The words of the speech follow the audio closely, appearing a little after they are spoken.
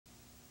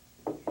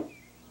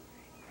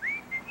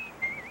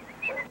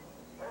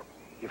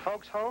You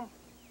folks home?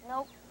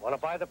 Nope. Want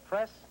to buy the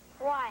press?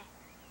 Why?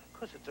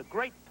 Because it's a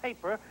great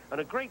paper and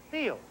a great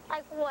deal.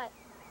 Like what?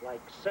 Like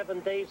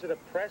 7 days of the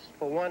press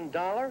for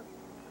 $1.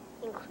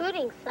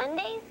 Including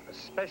Sundays?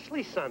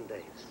 Especially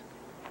Sundays.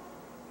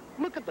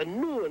 Look at the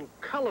new and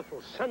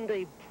colorful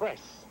Sunday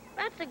press.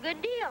 That's a good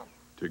deal.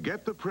 To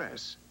get the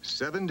press,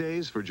 7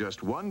 days for just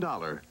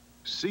 $1,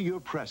 see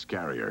your press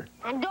carrier.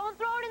 And don't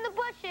throw it in the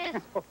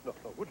bushes. No,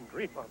 wouldn't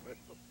dream of it.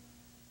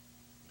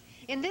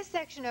 In this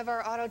section of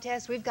our auto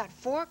test, we've got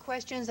 4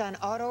 questions on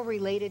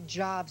auto-related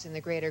jobs in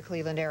the greater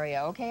Cleveland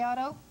area. Okay,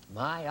 Otto?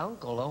 My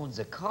uncle owns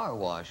a car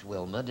wash,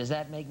 Wilma. Does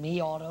that make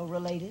me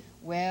auto-related?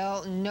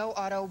 Well, no,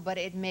 Otto, but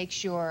it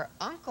makes your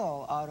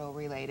uncle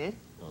auto-related.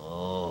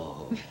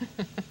 Oh.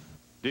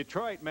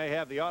 Detroit may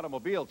have the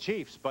automobile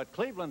chiefs, but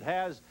Cleveland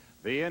has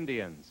the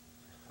Indians.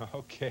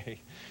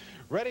 Okay.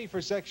 Ready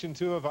for section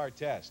 2 of our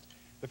test.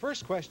 The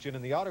first question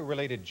in the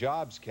auto-related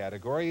jobs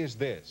category is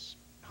this.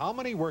 How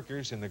many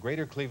workers in the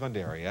greater Cleveland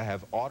area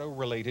have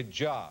auto-related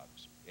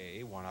jobs?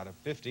 A, 1 out of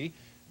 50,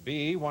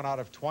 B, 1 out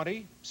of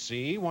 20,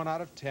 C, 1 out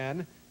of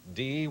 10,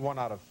 D, 1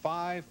 out of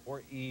 5,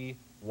 or E,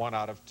 1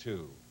 out of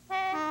 2.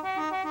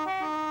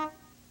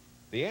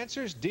 The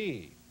answer is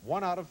D,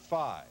 1 out of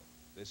 5.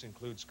 This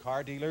includes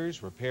car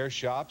dealers, repair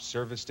shops,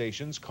 service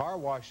stations, car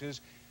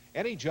washes,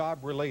 any job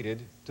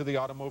related to the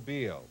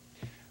automobile.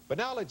 But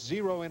now let's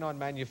zero in on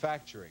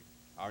manufacturing.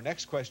 Our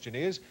next question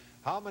is,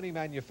 how many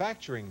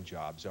manufacturing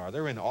jobs are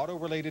there in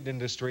auto-related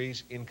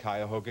industries in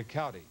Cuyahoga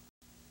County?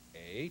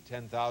 A,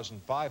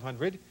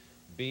 10,500,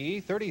 B,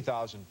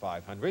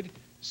 30,500,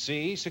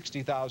 C,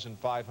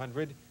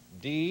 60,500,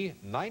 D,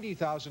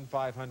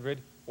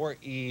 90,500, or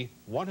E,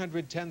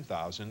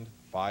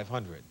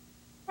 110,500.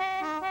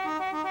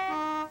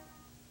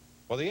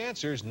 Well, the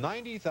answer is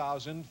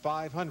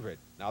 90,500.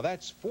 Now,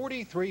 that's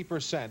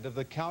 43% of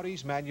the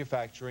county's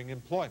manufacturing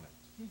employment.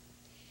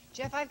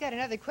 Jeff, I've got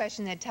another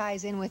question that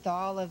ties in with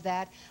all of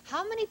that.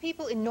 How many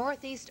people in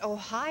Northeast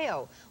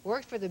Ohio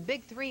worked for the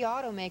big 3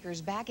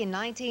 automakers back in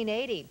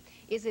 1980?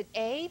 Is it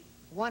A,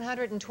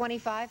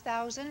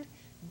 125,000,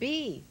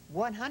 B,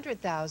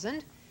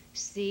 100,000,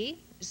 C,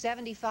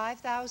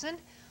 75,000,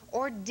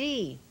 or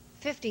D,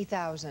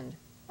 50,000?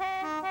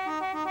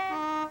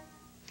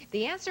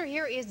 The answer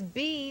here is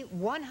B,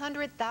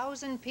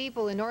 100,000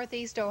 people in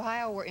Northeast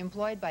Ohio were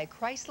employed by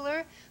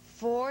Chrysler,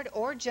 Ford,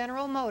 or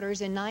General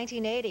Motors in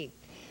 1980.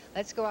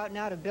 Let's go out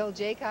now to Bill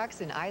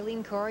Jaycox and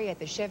Eileen Corey at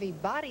the Chevy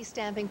body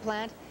stamping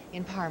plant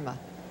in Parma.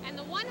 And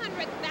the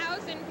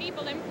 100,000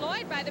 people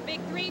employed by the big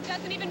 3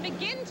 doesn't even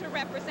begin to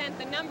represent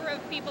the number of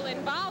people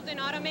involved in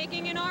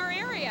automaking in our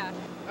area.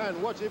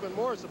 And what's even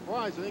more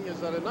surprising is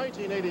that in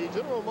 1980,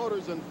 General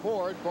Motors and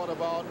Ford bought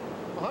about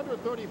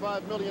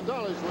 $135 million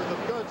worth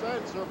of goods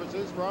and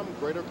services from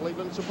Greater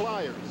Cleveland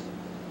suppliers.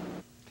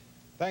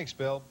 Thanks,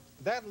 Bill.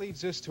 That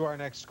leads us to our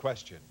next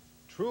question.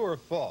 True or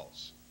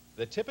false?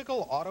 The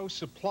typical auto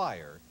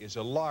supplier is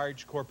a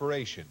large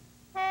corporation.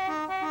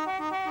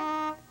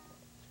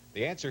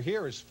 The answer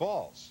here is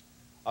false.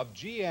 Of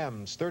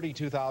GM's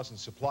 32,000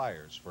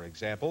 suppliers, for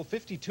example,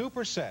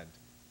 52%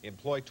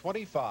 employ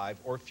 25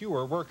 or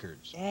fewer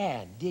workers.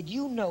 And did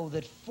you know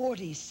that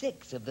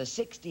 46 of the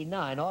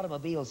 69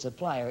 automobile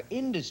supplier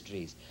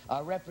industries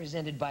are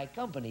represented by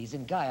companies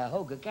in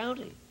Cuyahoga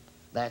County?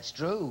 That's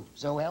true,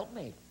 so help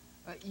me.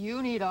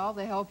 You need all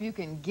the help you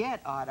can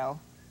get, Otto.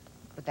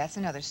 But that's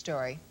another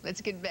story.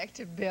 Let's get back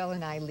to Bill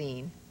and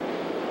Eileen.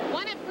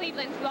 One of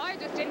Cleveland's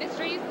largest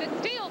industries, the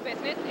steel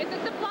business, is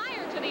a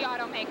supplier to the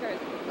automakers.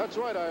 That's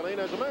right, Eileen.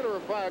 As a matter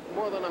of fact,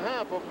 more than a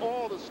half of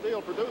all the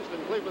steel produced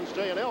in Cleveland's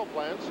J&L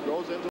plants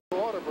goes into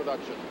auto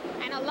production.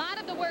 And a lot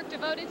of the work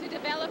devoted to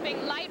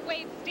developing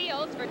lightweight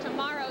steels for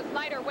tomorrow's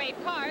lighter weight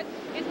cars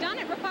is done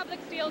at Republic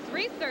Steel's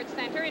Research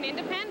Center in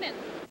Independence.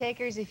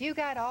 Takers, if you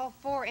got all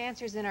 4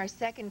 answers in our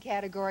second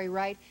category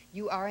right,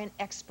 you are an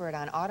expert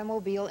on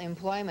automobile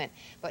employment.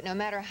 But no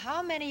matter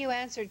how many you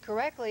answered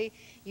correctly,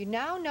 you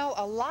now know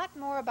a lot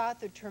more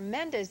about the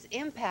tremendous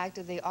impact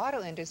of the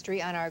auto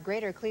industry on our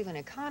greater Cleveland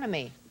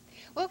economy.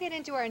 We'll get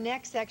into our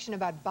next section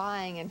about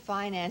buying and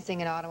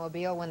financing an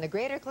automobile when the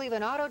Greater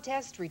Cleveland Auto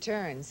Test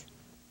returns.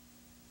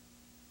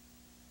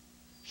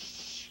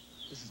 Shh,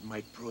 this is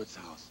Mike Pruitt's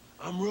house.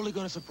 I'm really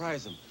going to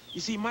surprise him.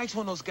 You see, Mike's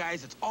one of those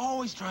guys that's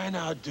always trying to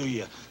outdo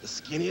you. The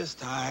skinniest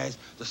ties,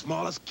 the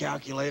smallest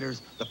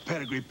calculators, the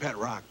pedigree pet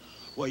rock.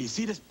 Well, you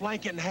see this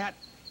blanket and hat?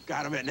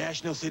 Got them at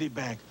National City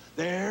Bank.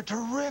 They're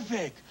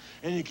terrific,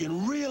 and you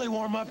can really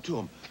warm up to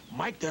them.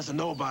 Mike doesn't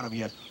know about them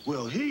yet.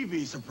 Will he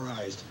be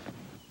surprised?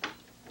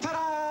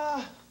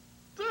 Ta-da!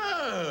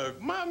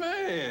 Doug, my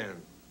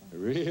man.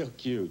 Real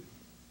cute.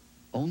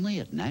 Only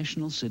at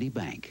National City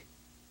Bank.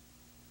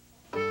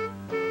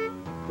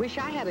 Wish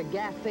I had a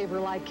gas saver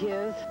like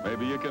his.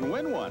 Maybe you can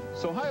win one.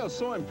 Ohio's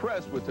so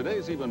impressed with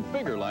today's even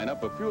bigger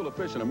lineup of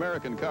fuel-efficient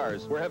American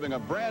cars, we're having a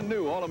brand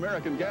new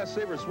All-American Gas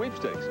Saver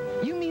Sweepstakes.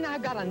 You mean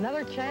I've got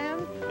another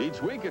chance? Each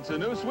week it's a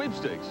new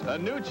sweepstakes, a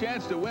new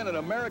chance to win an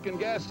American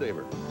Gas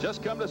Saver.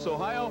 Just come to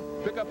Ohio,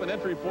 pick up an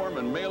entry form,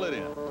 and mail it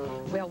in.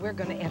 Well, we're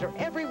going to enter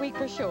every week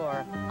for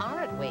sure,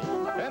 aren't we?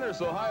 Enter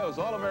Ohio's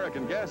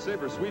All-American Gas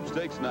Saver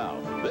Sweepstakes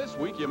now. This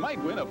week, you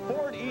might win a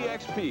Ford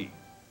EXP.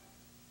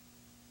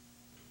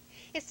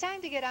 It's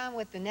time to get on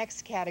with the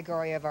next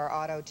category of our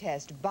auto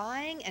test,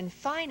 buying and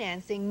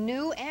financing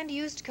new and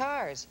used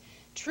cars.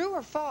 True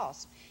or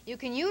false? You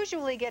can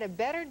usually get a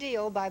better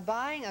deal by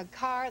buying a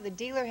car the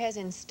dealer has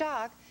in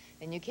stock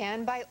than you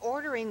can by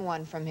ordering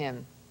one from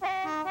him.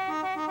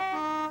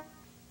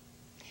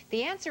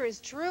 The answer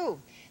is true.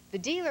 The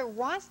dealer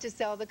wants to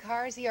sell the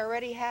cars he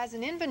already has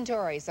in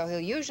inventory, so he'll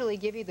usually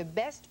give you the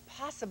best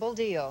possible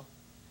deal.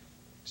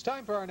 It's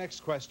time for our next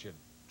question.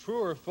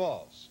 True or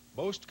false?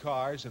 Most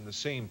cars in the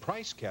same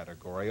price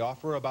category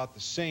offer about the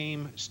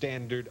same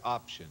standard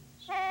options.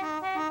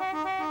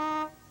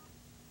 Well,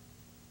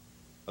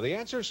 the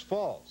answer is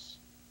false.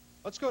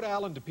 Let's go to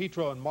Alan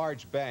DePietro and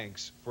Marge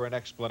Banks for an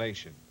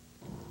explanation.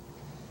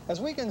 As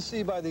we can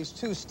see by these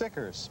two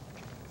stickers,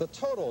 the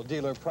total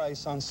dealer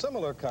price on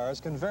similar cars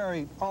can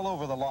vary all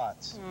over the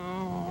lots.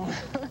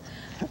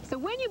 So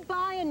when you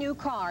buy a new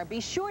car, be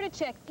sure to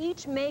check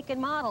each make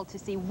and model to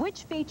see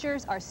which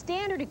features are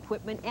standard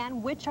equipment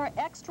and which are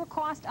extra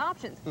cost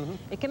options.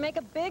 It can make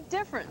a big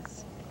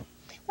difference.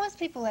 Once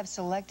people have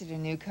selected a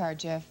new car,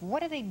 Jeff,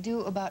 what do they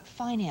do about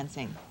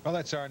financing? Well,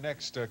 that's our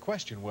next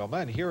question, Wilma,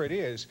 and here it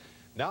is.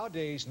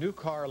 Nowadays, new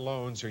car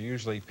loans are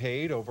usually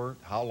paid over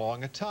how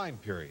long a time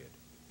period?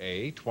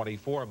 A,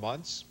 24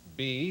 months,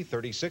 B,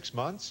 36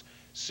 months,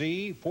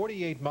 C,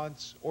 48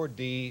 months, or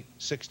D,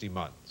 60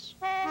 months.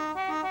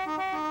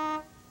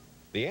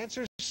 The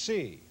answer is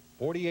C,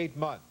 48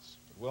 months.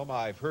 Wilma,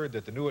 I've heard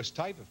that the newest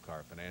type of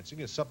car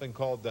financing is something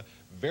called the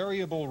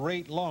variable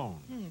rate loan.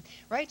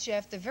 Right,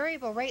 Jeff. The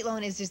variable rate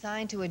loan is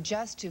designed to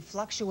adjust to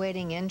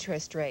fluctuating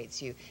interest rates.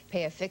 You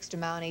pay a fixed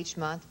amount each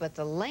month, but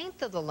the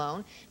length of the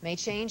loan may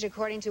change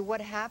according to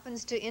what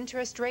happens to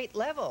interest rate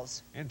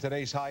levels. And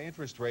today's high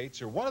interest rates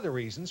are one of the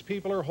reasons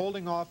people are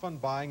holding off on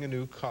buying a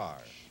new car.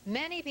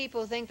 Many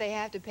people think they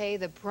have to pay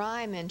the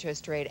prime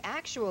interest rate.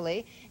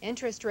 Actually,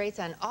 interest rates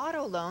on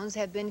auto loans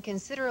have been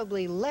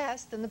considerably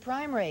less than the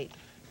prime rate.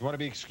 You want to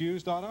be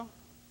excused, Otto?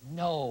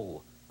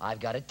 No.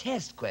 I've got a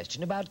test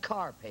question about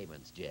car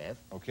payments, Jeff.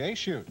 Okay,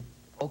 shoot.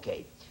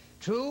 Okay.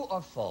 True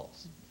or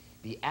false?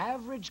 The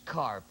average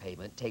car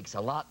payment takes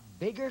a lot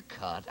bigger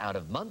cut out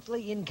of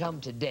monthly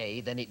income today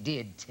than it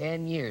did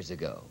 10 years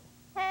ago.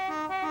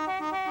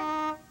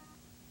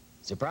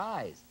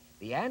 Surprise!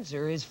 The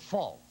answer is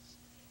false.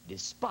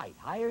 Despite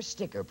higher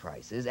sticker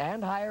prices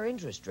and higher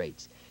interest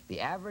rates, the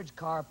average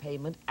car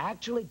payment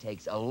actually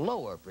takes a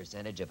lower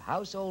percentage of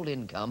household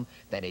income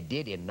than it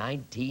did in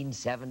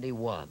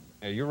 1971.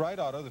 Yeah, you're right,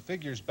 Otto. The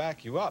figures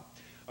back you up.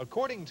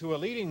 According to a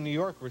leading New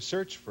York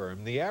research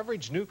firm, the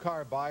average new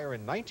car buyer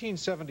in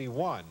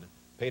 1971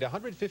 paid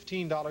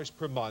 $115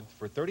 per month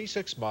for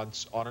 36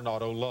 months on an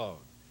auto loan.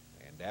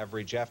 And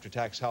average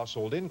after-tax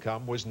household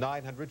income was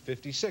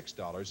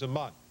 $956 a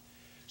month.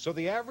 So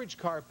the average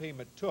car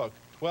payment took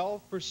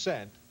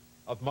 12%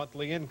 of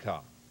monthly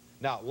income.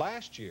 Now,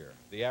 last year,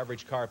 the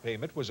average car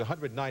payment was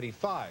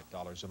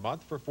 $195 a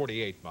month for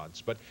 48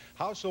 months, but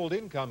household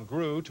income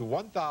grew to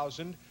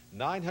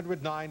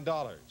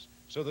 $1,909.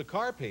 So the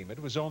car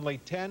payment was only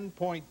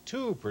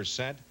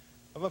 10.2%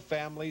 of a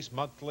family's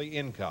monthly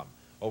income,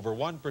 over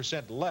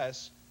 1%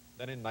 less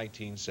than in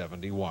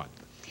 1971.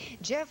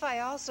 Jeff,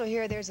 I also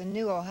hear there's a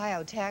new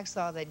Ohio tax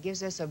law that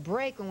gives us a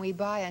break when we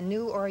buy a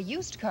new or a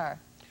used car.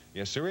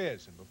 Yes, there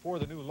is. And before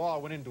the new law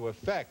went into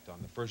effect on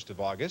the 1st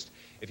of August,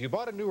 if you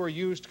bought a new or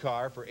used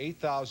car for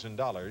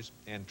 $8,000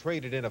 and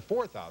traded in a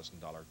 $4,000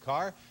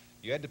 car,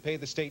 you had to pay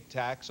the state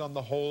tax on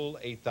the whole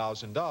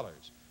 $8,000.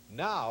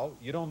 Now,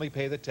 you'd only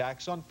pay the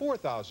tax on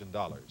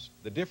 $4,000,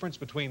 the difference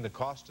between the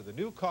cost of the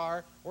new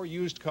car or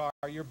used car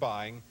you're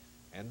buying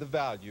and the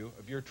value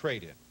of your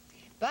trade-in.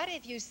 But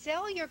if you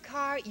sell your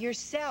car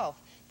yourself,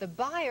 the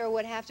buyer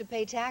would have to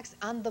pay tax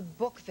on the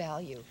book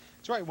value.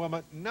 That's right,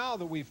 Wilma. Now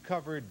that we've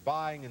covered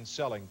buying and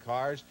selling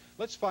cars,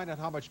 let's find out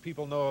how much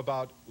people know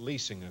about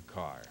leasing a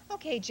car.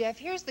 Okay, Jeff,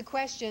 here's the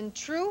question.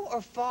 True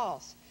or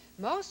false?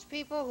 Most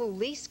people who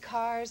lease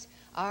cars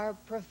are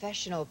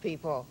professional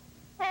people.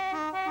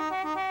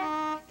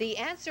 The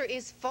answer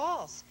is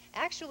false.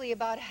 Actually,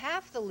 about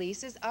half the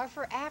leases are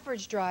for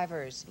average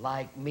drivers.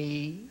 Like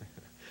me?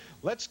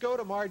 Let's go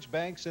to Marge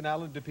Banks and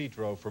Alan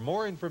DePietro for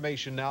more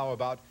information now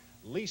about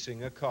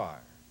leasing a car.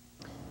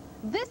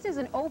 This is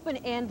an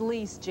open-end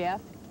lease,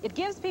 Jeff. It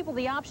gives people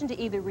the option to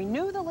either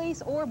renew the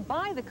lease or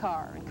buy the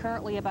car. And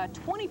currently, about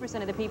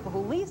 20% of the people who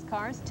lease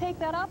cars take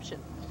that option.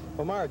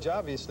 Well, Marge,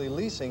 obviously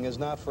leasing is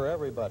not for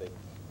everybody.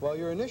 While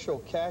your initial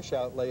cash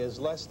outlay is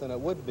less than it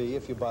would be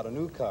if you bought a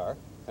new car,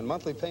 and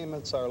monthly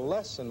payments are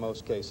less in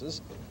most cases,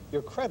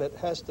 your credit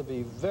has to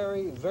be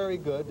very, very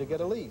good to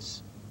get a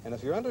lease. And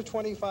if you're under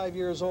 25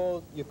 years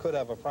old, you could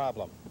have a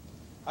problem.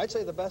 I'd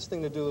say the best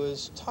thing to do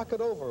is talk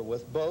it over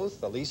with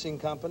both the leasing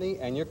company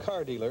and your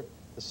car dealer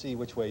to see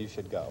which way you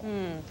should go.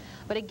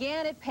 But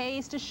again, it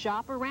pays to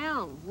shop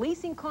around.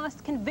 Leasing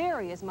costs can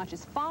vary as much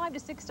as $5 to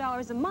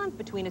 $6 a month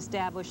between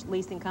established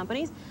leasing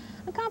companies.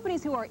 And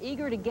companies who are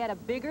eager to get a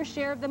bigger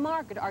share of the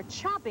market are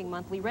chopping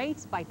monthly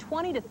rates by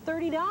 $20 to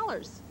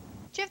 $30.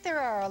 Jeff, there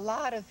are a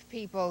lot of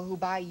people who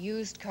buy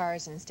used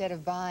cars instead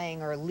of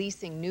buying or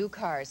leasing new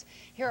cars.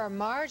 Here are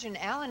Marge and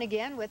Alan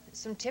again with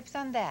some tips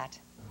on that.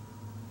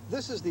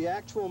 This is the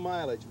actual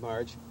mileage,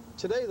 Marge.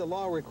 Today, the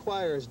law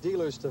requires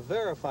dealers to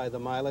verify the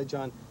mileage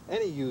on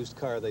any used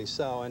car they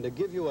sell and to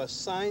give you a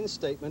signed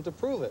statement to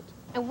prove it.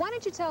 And why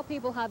don't you tell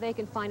people how they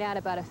can find out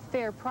about a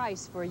fair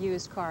price for a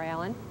used car,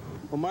 Alan?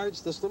 Well,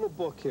 Marge, this little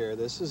book here,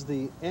 this is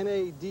the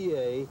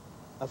NADA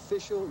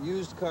Official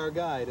Used Car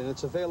Guide, and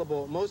it's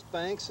available at most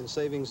banks and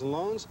savings and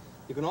loans.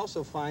 You can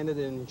also find it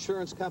in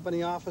insurance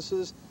company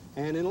offices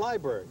and in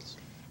libraries.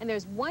 And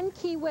there's one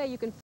key way you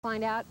can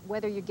find out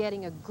whether you're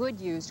getting a good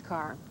used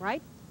car,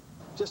 right?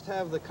 Just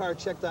have the car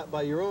checked out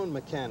by your own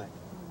mechanic,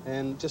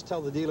 and just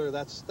tell the dealer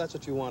that's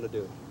what you want to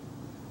do.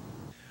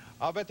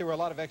 I'll bet there were a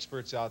lot of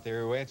experts out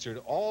there who answered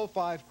all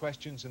 5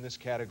 questions in this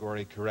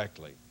category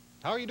correctly.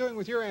 How are you doing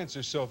with your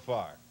answers so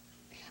far?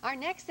 Our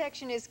next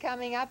section is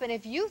coming up, and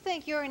if you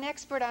think you're an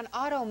expert on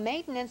auto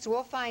maintenance,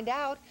 we'll find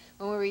out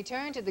when we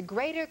return to the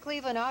Greater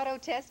Cleveland Auto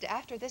Test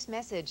after this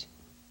message.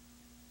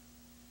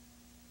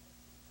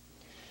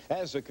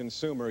 As a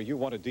consumer, you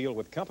want to deal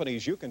with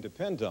companies you can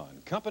depend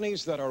on,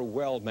 companies that are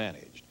well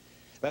managed.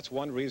 That's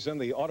one reason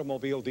the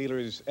Automobile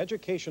Dealers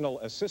Educational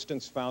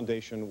Assistance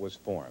Foundation was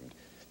formed,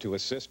 to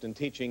assist in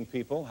teaching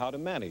people how to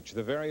manage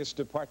the various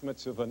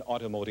departments of an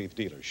automotive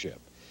dealership.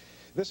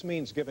 This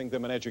means giving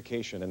them an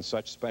education in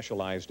such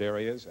specialized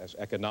areas as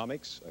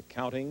economics,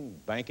 accounting,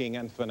 banking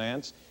and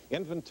finance,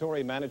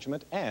 inventory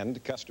management,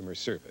 and customer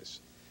service.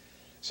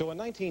 So in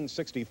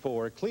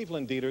 1964,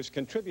 Cleveland dealers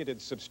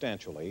contributed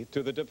substantially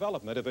to the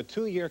development of a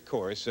 2-year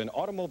course in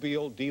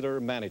automobile dealer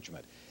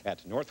management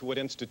at Northwood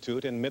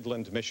Institute in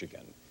Midland,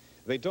 Michigan.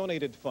 They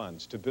donated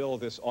funds to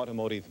build this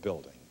automotive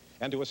building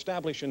and to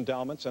establish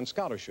endowments and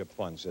scholarship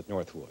funds at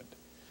Northwood.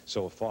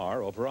 So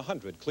far, over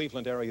 100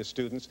 Cleveland area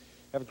students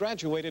have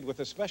graduated with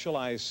the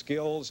specialized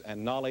skills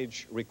and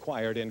knowledge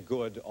required in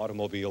good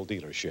automobile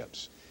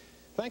dealerships.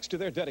 Thanks to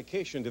their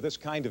dedication to this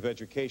kind of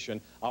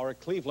education, our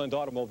Cleveland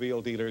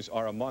automobile dealers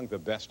are among the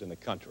best in the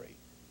country.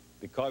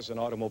 Because an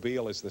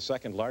automobile is the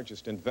second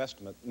largest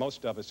investment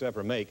most of us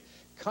ever make,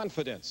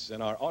 confidence in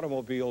our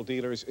automobile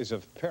dealers is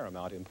of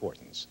paramount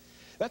importance.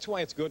 That's why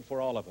it's good for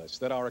all of us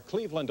that our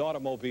Cleveland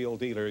automobile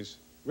dealers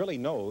really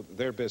know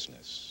their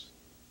business.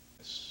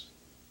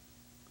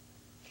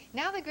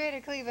 Now the Greater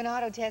Cleveland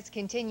Auto Test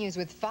continues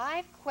with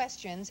 5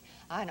 questions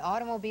on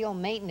automobile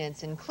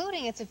maintenance,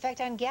 including its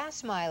effect on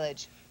gas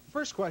mileage.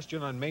 First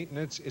question on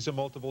maintenance is a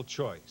multiple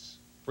choice.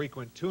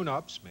 Frequent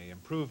tune-ups may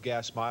improve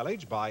gas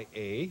mileage by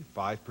A,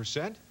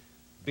 5%,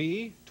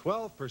 B,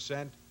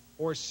 12%,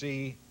 or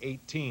C,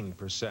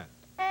 18%.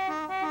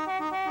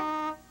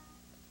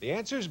 The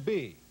answer's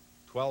B,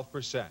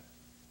 12%.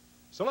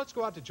 So let's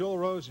go out to Joel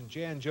Rose and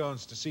Jan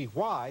Jones to see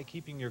why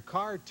keeping your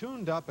car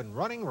tuned up and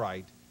running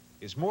right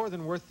is more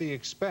than worth the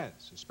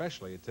expense,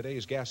 especially at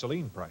today's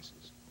gasoline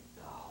prices.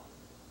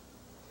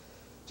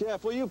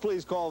 Jeff, will you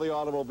please call the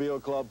Automobile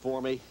Club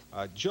for me?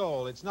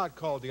 Joel, it's not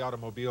called the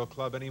Automobile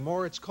Club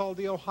anymore. It's called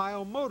the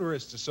Ohio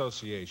Motorists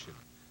Association.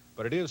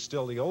 But it is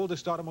still the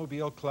oldest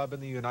automobile club in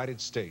the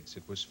United States.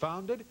 It was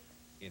founded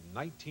in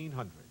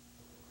 1900.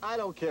 I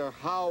don't care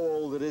how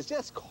old it is.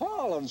 Just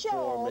call them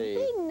for me.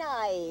 Joel, be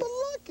nice. But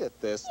look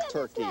at this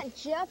turkey. That's not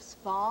Jeff's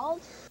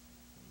fault.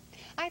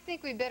 I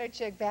think we better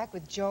check back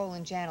with Joel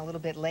and Jan a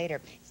little bit later.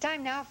 It's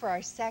time now for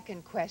our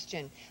second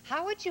question.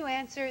 How would you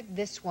answer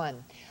this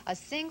one? A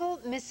single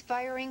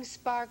misfiring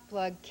spark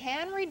plug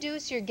can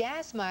reduce your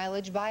gas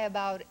mileage by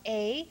about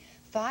A,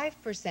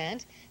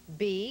 5%,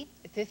 B,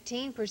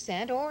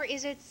 15%, or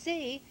is it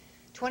C,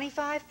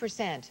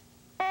 25%?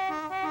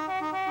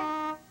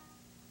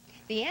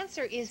 The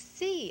answer is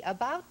C,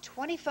 about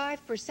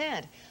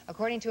 25%.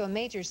 According to a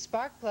major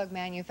spark plug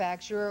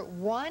manufacturer,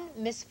 one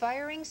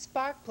misfiring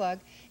spark plug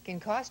can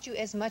cost you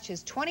as much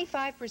as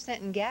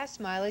 25% in gas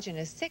mileage in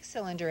a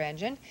 6-cylinder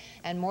engine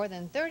and more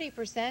than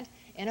 30%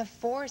 in a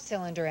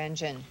 4-cylinder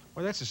engine.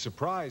 Well, that's a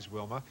surprise,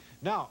 Wilma.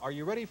 Now, are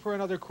you ready for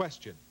another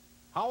question?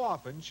 How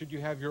often should you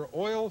have your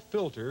oil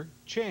filter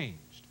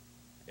changed?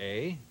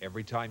 A,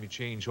 every time you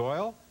change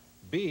oil,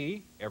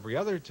 B, every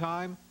other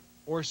time,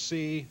 or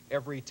C,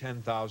 every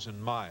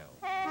 10,000 miles?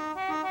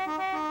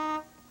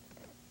 Now,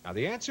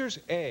 the answer's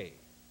A,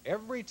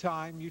 every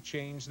time you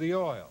change the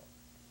oil.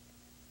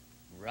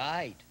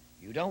 Right.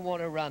 You don't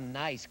want to run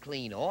nice,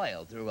 clean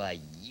oil through a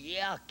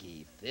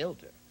yucky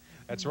filter.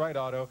 That's right,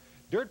 Otto.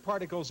 Dirt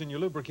particles in your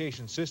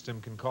lubrication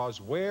system can cause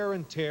wear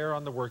and tear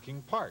on the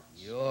working parts.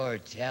 You're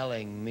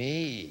telling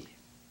me.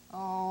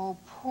 Oh,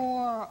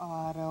 poor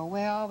Otto.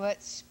 Well,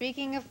 but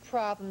speaking of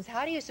problems,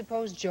 how do you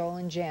suppose Joel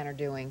and Jan are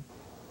doing?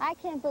 I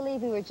can't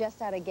believe we were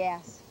just out of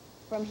gas.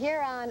 From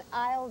here on,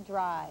 I'll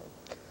drive.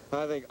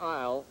 I think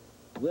I'll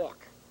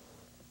walk.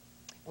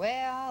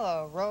 Well,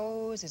 a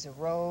rose is a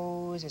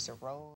rose is a rose.